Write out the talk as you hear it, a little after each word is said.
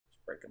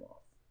break them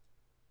off.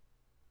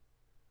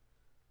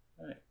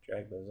 All right,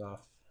 drag those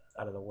off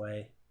out of the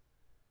way.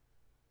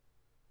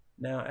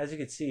 Now, as you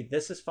can see,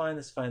 this is fine,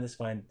 this is fine, this is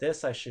fine.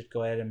 This I should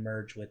go ahead and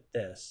merge with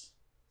this,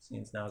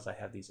 since now as I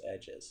have these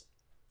edges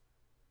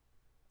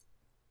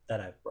that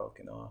I've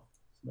broken off.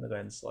 So I'm going to go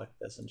ahead and select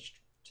this and just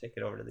take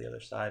it over to the other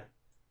side.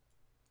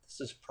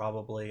 This is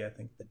probably, I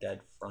think, the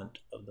dead front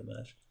of the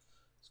mesh.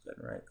 Let's go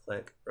ahead and right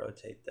click,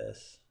 rotate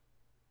this.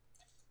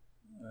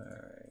 All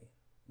right,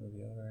 move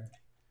you over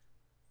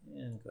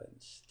and go ahead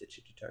and stitch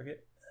it to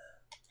target.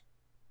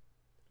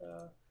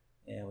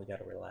 And we got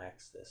to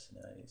relax this.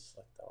 Now I need to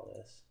select all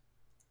this.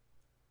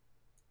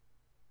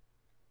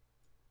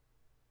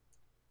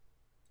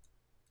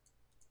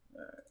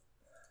 All right.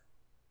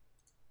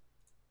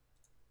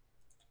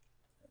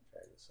 And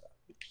drag this off.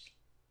 Oops.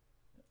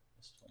 Yep,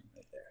 this one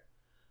right there.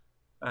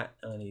 All right,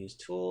 I'm going to use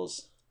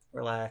tools,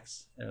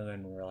 relax, and I'm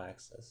going to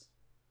relax this.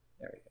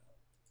 There we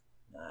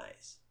go.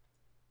 Nice.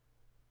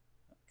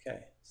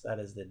 Okay, so that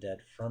is the dead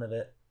front of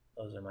it.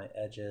 Those are my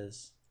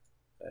edges.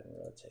 Go ahead and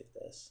rotate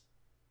this.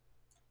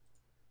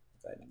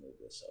 Go ahead and move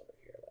this over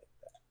here like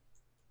that.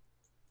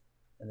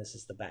 And this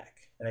is the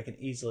back. And I can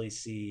easily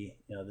see,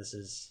 you know, this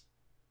is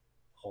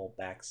the whole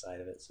back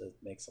side of it, so it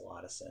makes a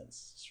lot of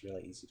sense. It's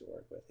really easy to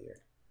work with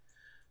here.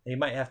 Now you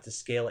might have to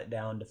scale it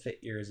down to fit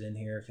yours in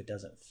here if it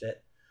doesn't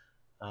fit.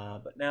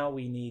 But now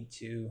we need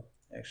to,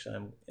 actually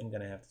I'm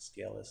going to have to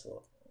scale this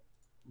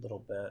a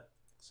little bit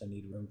because I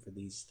need room for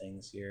these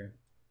things here.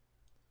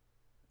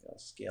 I'll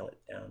scale it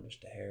down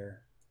just a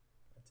hair.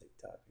 I'll take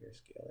top here,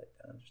 scale it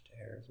down just a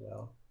hair as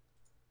well.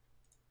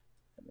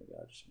 And maybe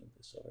I'll just move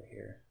this over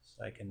here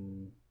so I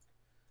can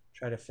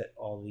try to fit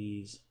all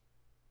these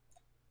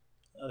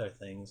other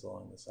things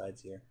along the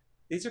sides here.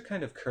 These are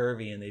kind of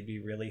curvy and they'd be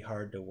really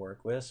hard to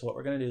work with. So what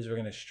we're going to do is we're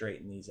going to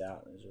straighten these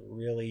out. There's a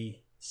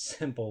really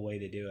simple way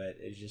to do it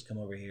is just come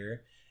over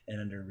here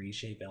and under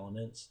reshape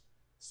elements,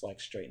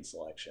 select straighten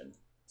selection.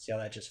 See how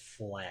that just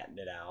flattened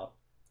it out?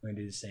 We're going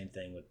to do the same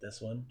thing with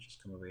this one.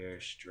 Just come over here,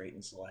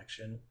 straighten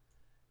selection,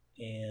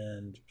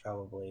 and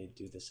probably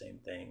do the same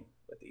thing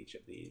with each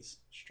of these.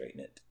 Straighten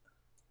it.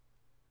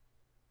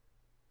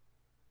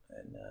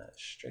 And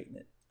straighten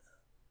it.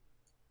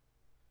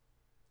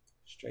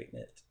 Straighten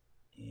it.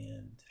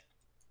 And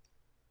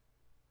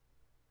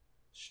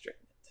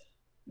straighten it.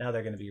 Now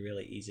they're going to be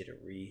really easy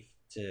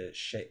to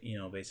shape, you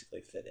know,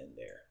 basically fit in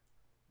there.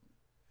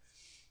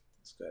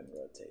 Let's go ahead and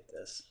rotate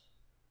this.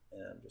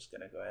 And I'm just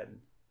going to go ahead and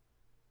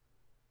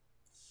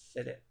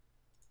fit it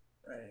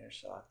right in here,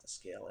 so I'll have to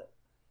scale it.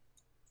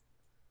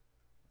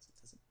 It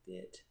doesn't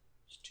fit,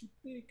 it's too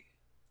big.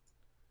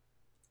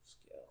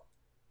 Scale.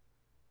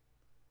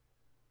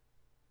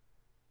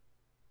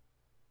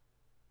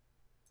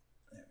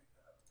 There we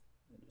go.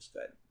 And just go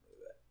ahead and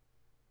move it.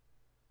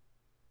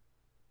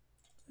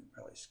 And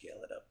probably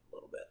scale it up a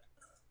little bit.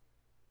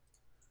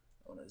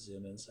 I want to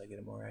zoom in so I get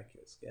a more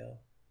accurate scale.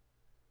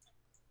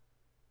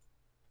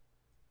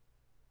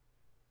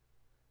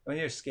 When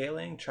you're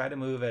scaling, try to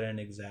move at an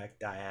exact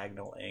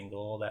diagonal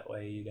angle. That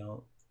way you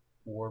don't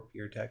warp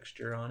your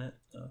texture on it.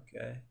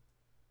 Okay.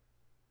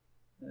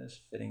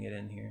 Just fitting it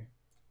in here.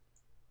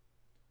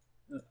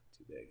 Oh,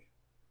 too big.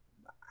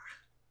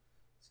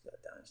 Scale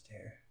it down just a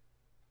hair.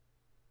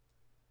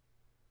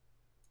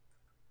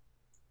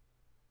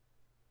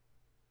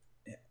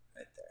 Yeah,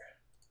 right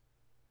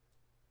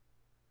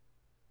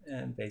there.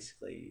 And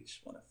basically you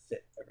just want to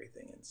fit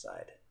everything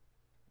inside.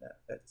 That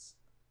fits.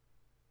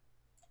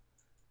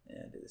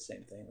 And do the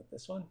same thing with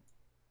this one.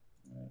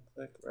 Right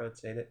click,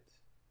 rotate it.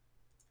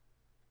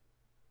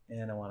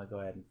 And I want to go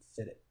ahead and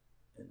fit it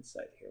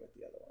inside here with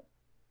the other one.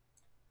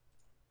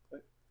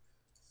 Click,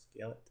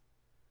 scale it.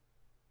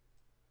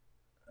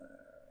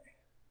 Alright,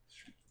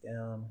 shrink it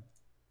down,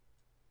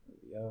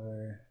 move you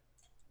over.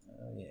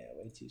 Oh yeah,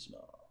 way too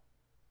small.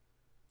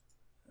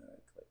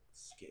 Alright, click,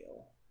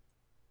 scale.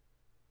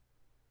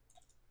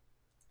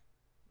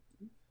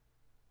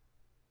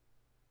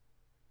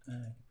 I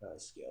could probably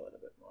scale it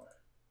a bit more.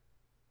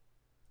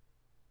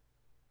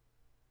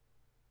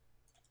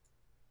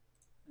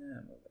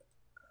 And move it.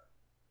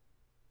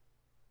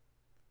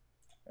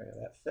 There,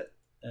 that fit.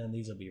 And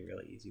these will be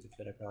really easy to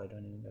fit. I probably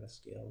don't even got to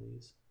scale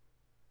these.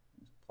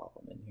 Just plop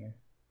them in here.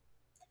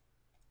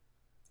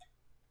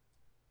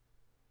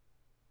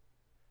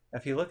 Now,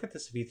 if you look at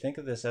this, if you think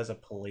of this as a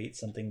palette,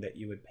 something that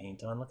you would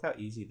paint on, look how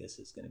easy this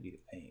is going to be to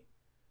paint.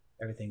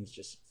 Everything's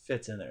just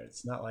fits in there.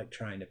 It's not like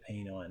trying to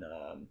paint on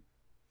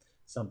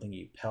something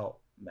you pelt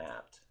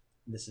mapped.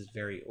 This is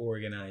very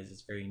organized.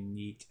 It's very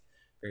neat,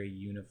 very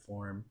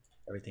uniform.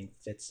 Everything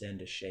fits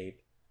into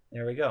shape.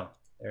 There we go.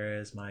 There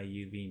is my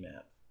UV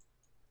map.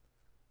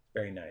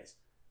 Very nice.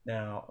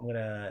 Now I'm going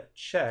to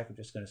check. I'm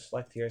just going to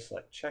select here,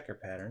 select checker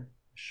pattern,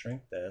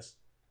 shrink this.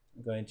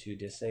 I'm going to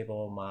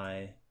disable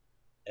my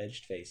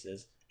edged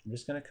faces. I'm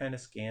just going to kind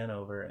of scan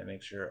over and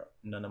make sure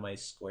none of my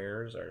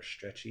squares are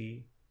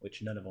stretchy,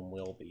 which none of them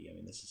will be. I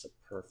mean, this is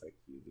a perfect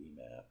UV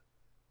map.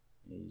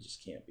 And you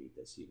just can't beat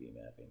this UV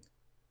mapping.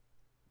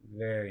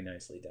 Very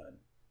nicely done.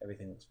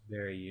 Everything looks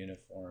very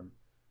uniform.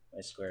 My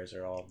squares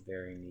are all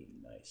very neat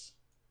and nice.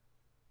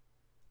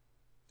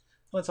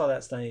 Once all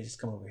that's done, you just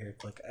come over here,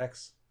 click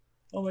X.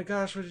 Oh my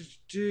gosh, what did you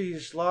do? You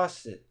just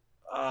lost it.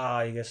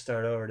 Ah, you gotta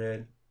start over,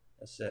 dude.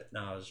 That's it. No,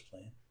 I was just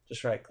playing.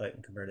 Just right click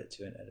and convert it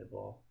to an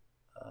editable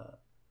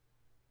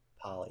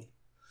poly.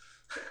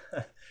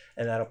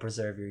 And that'll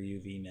preserve your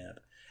UV map.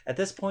 At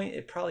this point,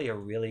 it's probably a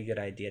really good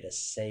idea to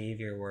save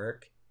your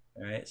work.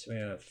 All right, so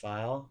we're going to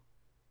File,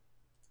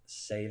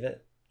 save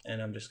it,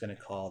 and I'm just going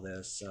to call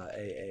this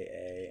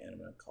AAA, and I'm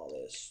going to call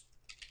this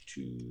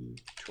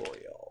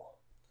tutorial.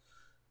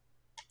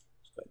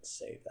 Let's go ahead and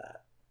save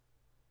that.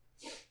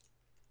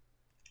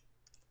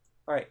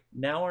 All right,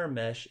 now our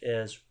mesh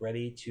is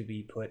ready to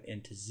be put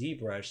into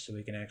ZBrush so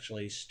we can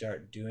actually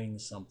start doing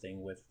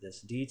something with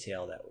this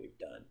detail that we've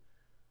done.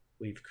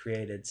 We've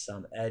created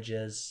some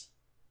edges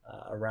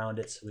around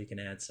it so we can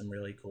add some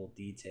really cool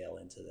detail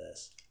into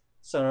this.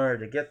 So in order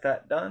to get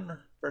that done,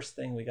 first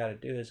thing we got to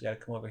do is we got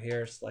to come over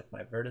here, select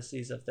my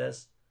vertices of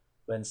this,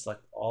 go ahead and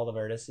select all the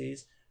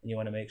vertices, and you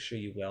want to make sure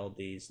you weld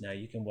these. Now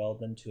you can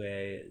weld them to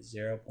a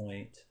 0.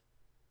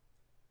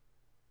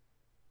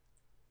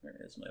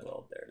 Where is my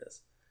weld? There it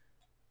is.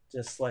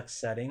 Just select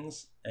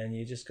settings, and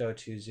you just go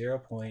to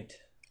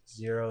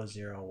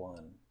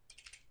 0.001.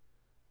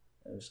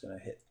 I'm just going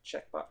to hit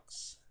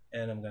checkbox.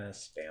 And I'm going to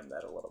spam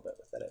that a little bit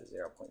with that at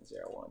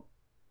 0.01.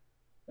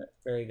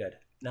 Very good.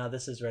 Now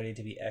this is ready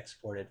to be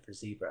exported for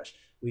ZBrush.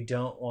 We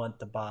don't want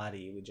the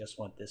body, we just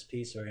want this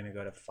piece. So we're going to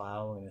go to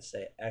File, we're going to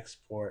say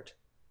Export,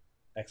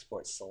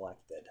 Export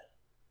Selected.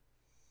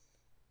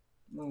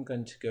 I'm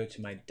going to go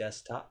to my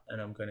desktop,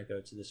 and I'm going to go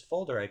to this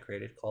folder I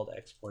created called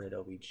Exported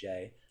OBJ.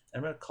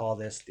 I'm going to call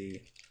this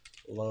the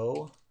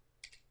Low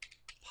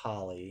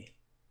Poly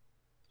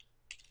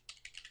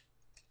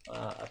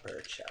Upper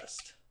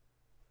Chest.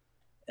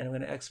 And I'm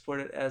going to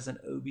export it as an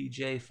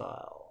OBJ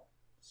file.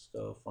 Let's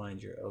go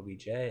find your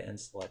OBJ and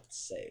select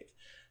Save.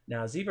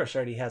 Now ZBrush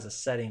already has a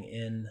setting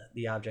in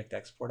the object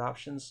export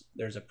options.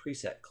 There's a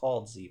preset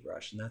called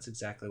ZBrush, and that's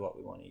exactly what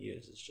we want to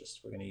use. It's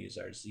just we're going to use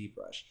our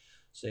ZBrush.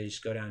 So you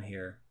just go down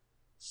here,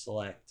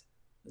 select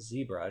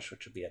ZBrush,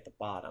 which will be at the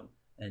bottom,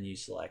 and you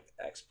select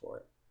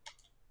Export.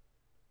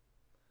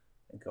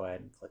 And go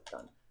ahead and click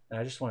Done. And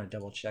I just want to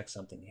double check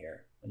something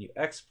here. When you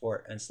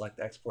export and select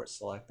Export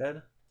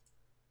Selected,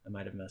 I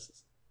might have missed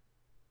this.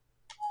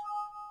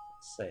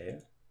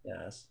 Save,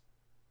 yes.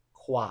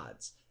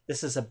 Quads.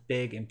 This is a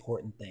big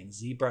important thing.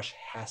 ZBrush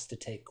has to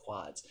take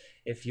quads.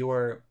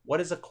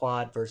 What is a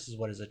quad versus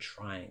what is a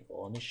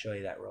triangle? Let me show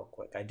you that real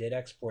quick. I did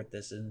export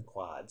this in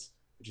quads,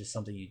 which is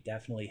something you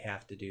definitely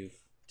have to do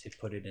to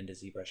put it into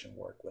ZBrush and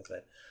work with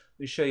it. Let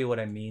me show you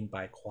what I mean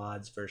by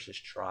quads versus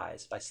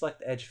tris. If I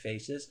select edge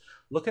faces,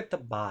 look at the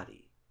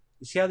body.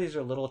 You see how these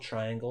are little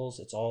triangles?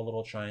 It's all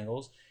little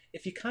triangles.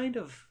 If you kind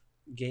of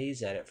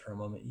gaze at it for a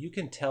moment, you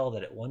can tell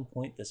that at one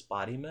point this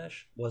body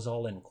mesh was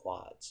all in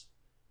quads.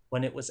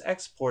 When it was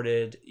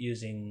exported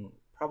using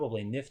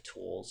probably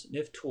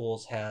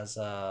Nifskope has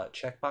a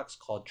checkbox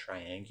called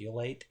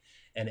triangulate,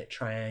 and it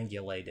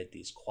triangulated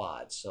these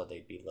quads so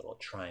they'd be little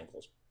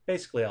triangles.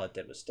 Basically all it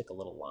did was stick a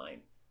little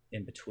line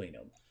in between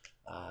them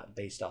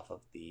based off of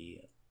the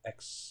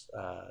X,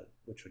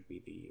 which would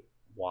be the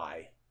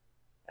Y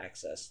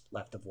axis,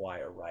 left of Y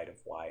or right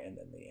of Y, and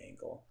then the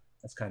angle.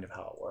 That's kind of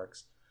how it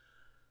works.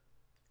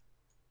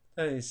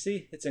 You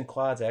see, it's in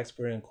quads. I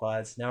exported in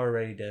quads. Now we're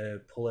ready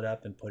to pull it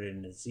up and put it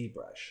into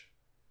ZBrush.